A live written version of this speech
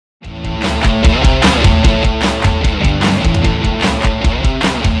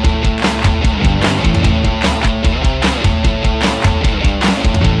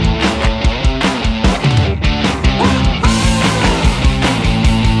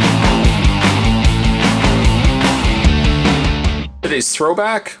today's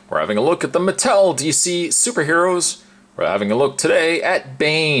throwback, we're having a look at the Mattel DC superheroes. We're having a look today at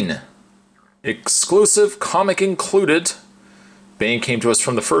Bane. Exclusive comic included. Bane came to us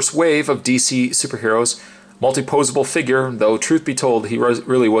from the first wave of DC superheroes. Multi-posable figure, though truth be told, he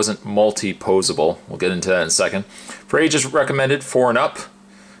really wasn't multi-posable. We'll get into that in a second. For ages recommended 4 and up.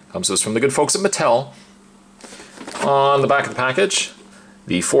 Comes to us from the good folks at Mattel. On the back of the package,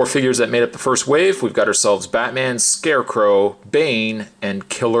 the 4 figures that made up the first wave. We've got ourselves Batman, Scarecrow, Bane, and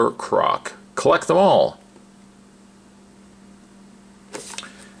Killer Croc. Collect them all.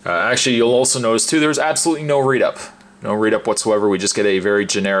 Actually, you'll also notice too, there's absolutely no read-up. No read-up whatsoever. We just get a very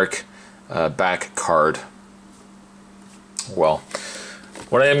generic back card. Well,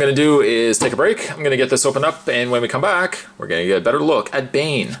 what I am going to do is take a break. I'm going to get this opened up, and when we come back, we're going to get a better look at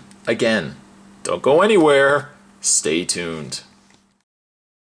Bane again. Don't go anywhere. Stay tuned.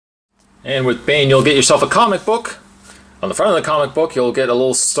 And with Bane, you'll get yourself a comic book. On the front of the comic book, you'll get a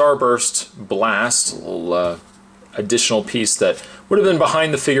little Starburst blast, a little additional piece that would have been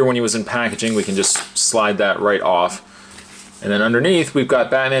behind the figure when he was in packaging. We can just slide that right off. And then underneath, we've got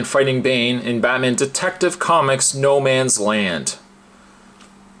Batman fighting Bane in Batman Detective Comics No Man's Land.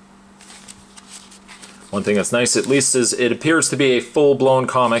 One thing that's nice, at least, is it appears to be a full-blown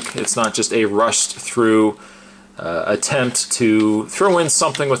comic. It's not just a rushed-through attempt to throw in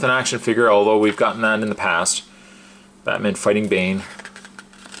something with an action figure, although we've gotten that in the past. Batman fighting Bane.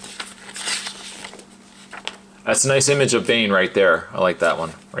 That's a nice image of Bane right there. I like that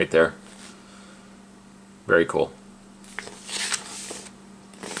one right there. Very cool.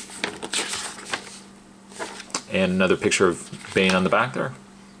 And another picture of Bane on the back there.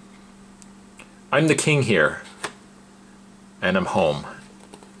 I'm the king here, and I'm home.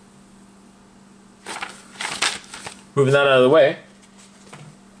 Moving that out of the way,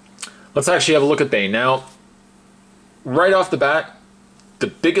 let's actually have a look at Bane. Now, right off the bat, the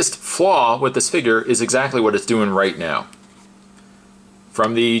biggest flaw with this figure is exactly what it's doing right now.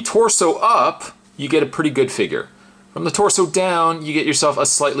 From the torso up, you get a pretty good figure. From the torso down, you get yourself a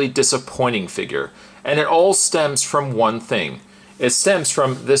slightly disappointing figure. And it all stems from one thing. It stems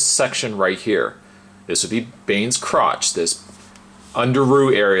from this section right here. This would be Bane's crotch, this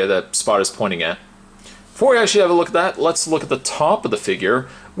underoo area that Spot is pointing at. Before we actually have a look at that, let's look at the top of the figure,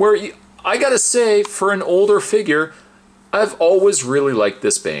 where I gotta say, for an older figure, I've always really liked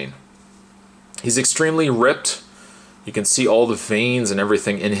this Bane. He's extremely ripped. You can see all the veins and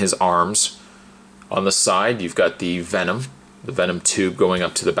everything in his arms. On the side, you've got the Venom tube going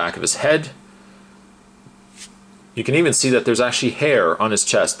up to the back of his head. You can even see that there's actually hair on his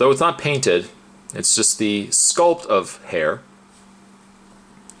chest, though it's not painted. It's just the sculpt of hair.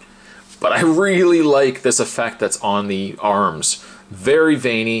 But I really like this effect that's on the arms. Very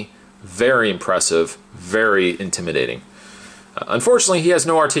veiny, very impressive, very intimidating. Unfortunately, he has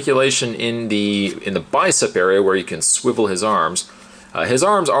no articulation in the bicep area where you can swivel his arms. His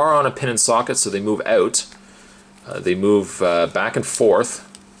arms are on a pin and socket, so they move out. They move back and forth.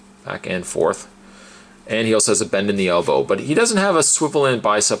 And he also has a bend in the elbow. But he doesn't have a swivel in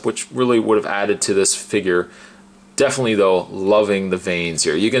bicep, which really would have added to this figure. Definitely, though, loving the veins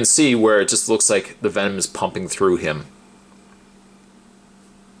here. You can see where it just looks like the Venom is pumping through him.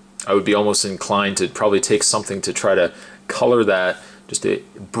 I would be almost inclined to probably take something to try to color that, just to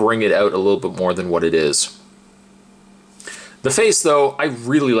bring it out a little bit more than what it is. The face, though, I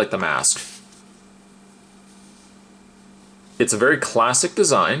really like the mask. It's a very classic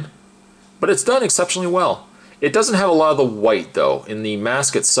design, but it's done exceptionally well. It doesn't have a lot of the white, though. In the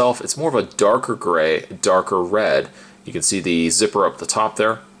mask itself, it's more of a darker gray, darker red. You can see the zipper up the top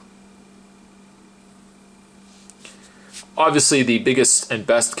there. Obviously, the biggest and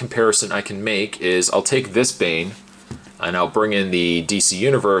best comparison I can make is I'll take this Bane, and I'll bring in the DC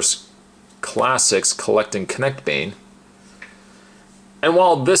Universe Classics Collect and Connect Bane. And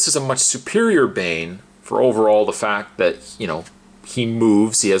while this is a much superior Bane for overall the fact that, you know, he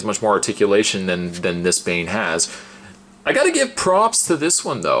moves, he has much more articulation than this Bane has, I gotta give props to this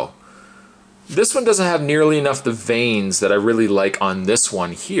one, though. This one doesn't have nearly enough the veins that I really like on this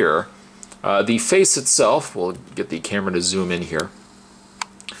one here. The face itself, we'll get the camera to zoom in here.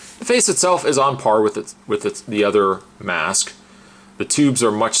 The face itself is on par with the other mask. The tubes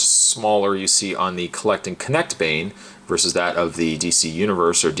are much smaller, you see, on the Collect and Connect Bane versus that of the DC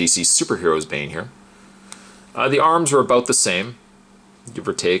Universe or DC Superheroes Bane here. The arms are about the same, give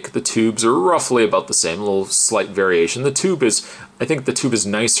or take. The tubes are roughly about the same, a little slight variation. I think the tube is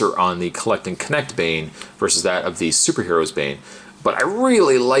nicer on the Collect and Connect Bane versus that of the Superheroes Bane. But I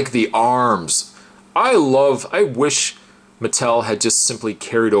really like the arms. I wish Mattel had just simply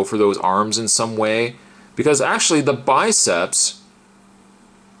carried over those arms in some way, because actually the biceps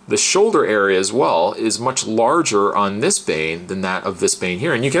the shoulder area as well is much larger on this Bane than that of this Bane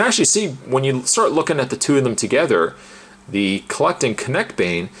here. And you can actually see when you start looking at the two of them together, the Collect and Connect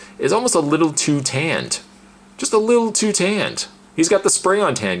Bane is almost a little too tanned. Just a little too tanned. He's got the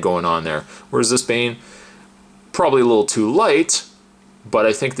spray-on tan going on there, whereas this Bane, probably a little too light, but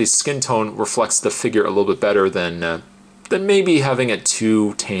I think the skin tone reflects the figure a little bit better than maybe having it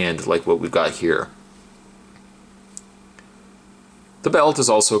too tanned like what we've got here. The belt is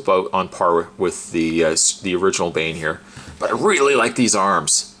also about on par with the original Bane here, but I really like these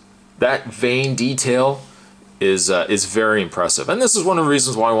arms. That vein detail is very impressive, and this is one of the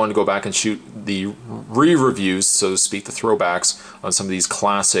reasons why I wanted to go back and shoot the re-reviews, so to speak, the throwbacks on some of these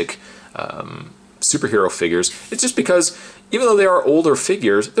classic superhero figures. It's just because even though they are older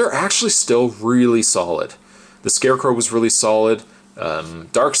figures, they're actually still really solid. The Scarecrow was really solid.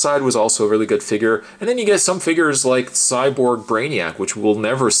 Darkseid was also a really good figure, and then you get some figures like Cyborg Brainiac, which we'll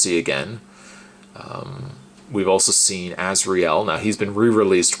never see again. We've also seen Azrael. Now he's been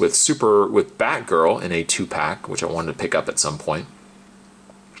re-released with Batgirl in a 2-pack, which I wanted to pick up at some point.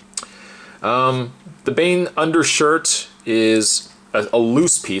 The Bane undershirt is a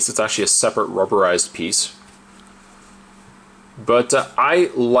loose piece. It's actually a separate rubberized piece, but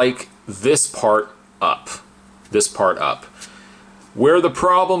I like this part up. This part up. Where the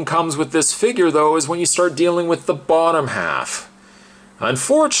problem comes with this figure, though, is when you start dealing with the bottom half.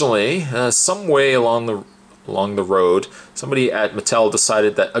 Unfortunately, some way along the road, somebody at Mattel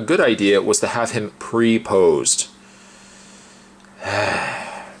decided that a good idea was to have him pre-posed.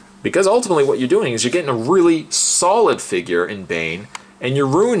 Because ultimately what you're doing is you're getting a really solid figure in Bane, and you're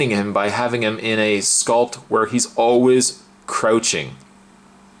ruining him by having him in a sculpt where he's always crouching.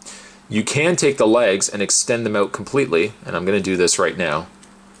 You can take the legs and extend them out completely, and I'm going to do this right now.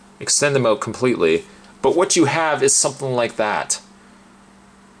 Extend them out completely, but what you have is something like that.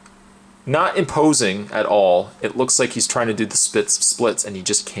 Not imposing at all. It looks like he's trying to do the splits and he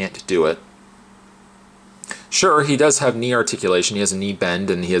just can't do it. Sure, he does have knee articulation. He has a knee bend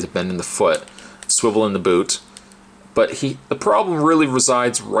and he has a bend in the foot, swivel in the boot, but the problem really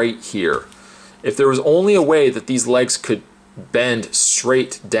resides right here. If there was only a way that these legs could bend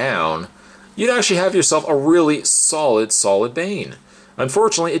straight down, you'd actually have yourself a really solid Bane.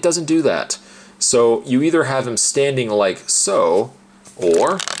 Unfortunately, it doesn't do that. So you either have him standing like so,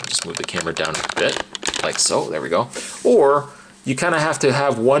 or, I'll just move the camera down a bit, like so, there we go, or you kind of have to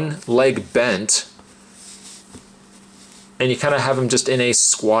have one leg bent, and you kind of have him just in a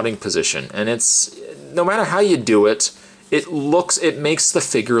squatting position. And it's, no matter how you do it, it makes the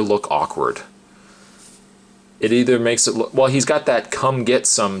figure look awkward. It either makes it look, well, he's got that come get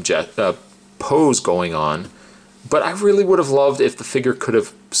some pose going on, but I really would have loved if the figure could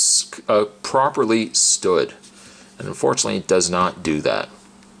have properly stood. And unfortunately, it does not do that.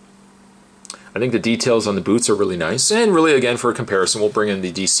 I think the details on the boots are really nice, and really, again, for a comparison, we'll bring in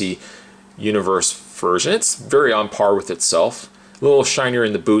the DC Universe version. It's very on par with itself. A little shinier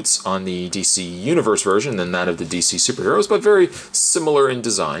in the boots on the DC Universe version than that of the DC Superheroes, but very similar in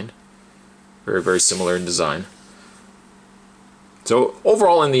design. Very similar in design. So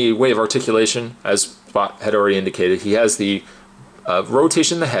overall, in the way of articulation, as Spot had already indicated, he has the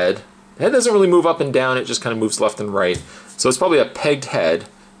rotation in the head. The head doesn't really move up and down, it just kind of moves left and right. So it's probably a pegged head,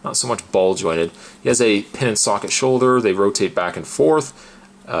 not so much ball jointed. He has a pin and socket shoulder, they rotate back and forth,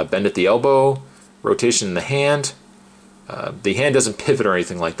 bend at the elbow, rotation in the hand. The hand doesn't pivot or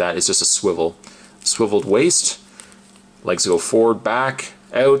anything like that, it's just a swivel. Swiveled waist, legs go forward, back,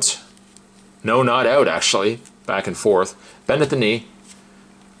 out. No, not out actually, back and forth. Bend at the knee,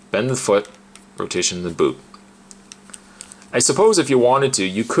 bend the foot, rotation in the boot. I suppose if you wanted to,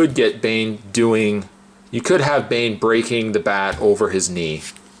 you could get Bane you could have Bane breaking the bat over his knee,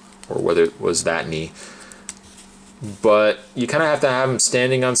 or whether it was that knee. But you kind of have to have him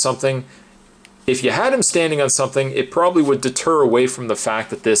standing on something. If you had him standing on something, it probably would deter away from the fact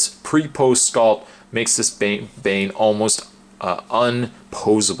that this pre-pose sculpt makes this Bane almost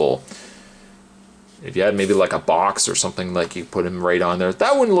unposable. If you had maybe like a box or something, like you put him right on there,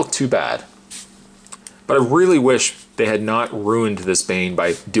 that wouldn't look too bad. But I really wish they had not ruined this Bane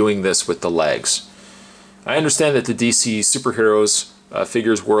by doing this with the legs. I understand that the DC superheroes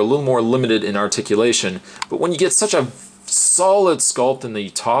figures were a little more limited in articulation, but when you get such a solid sculpt in the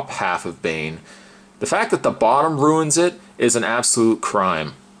top half of Bane, the fact that the bottom ruins it is an absolute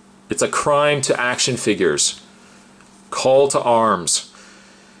crime. It's a crime to action figures. Call to arms.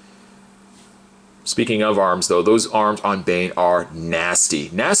 Speaking of arms, though, those arms on Bane are nasty.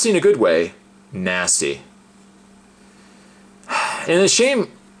 Nasty in a good way. Nasty. And it's a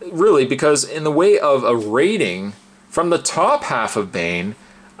shame, really, because in the way of a rating, from the top half of Bane,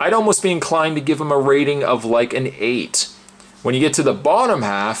 I'd almost be inclined to give him a rating of like an 8. When you get to the bottom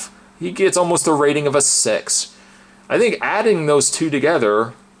half, he gets almost a rating of a 6. I think adding those two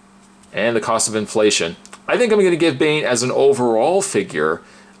together, and the cost of inflation, I think I'm going to give Bane, as an overall figure,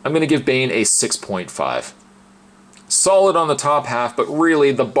 I'm going to give Bane a 6.5. Solid on the top half, but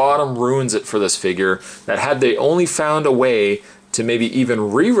really the bottom ruins it for this figure. That had they only found a way to maybe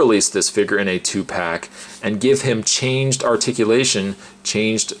even re-release this figure in a 2-pack and give him changed articulation,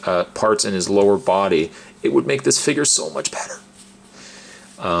 changed parts in his lower body, it would make this figure so much better.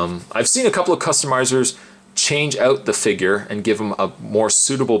 I've seen a couple of customizers change out the figure and give him a more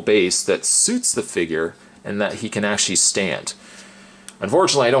suitable base that suits the figure and that he can actually stand.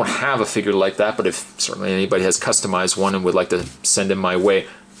 Unfortunately, I don't have a figure like that, but if certainly anybody has customized one and would like to send him my way,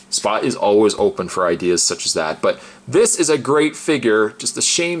 Spot is always open for ideas such as that. But this is a great figure, just a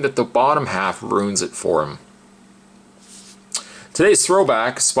shame that the bottom half ruins it for him. Today's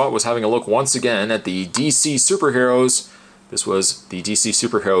throwback, Spot was having a look once again at the DC Superheroes. This was the DC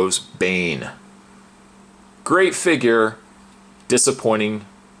Superheroes Bane. Great figure, disappointing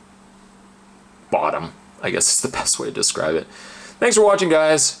bottom, I guess is the best way to describe it. Thanks for watching,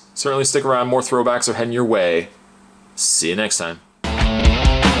 guys. Certainly stick around. More throwbacks are heading your way. See you next time.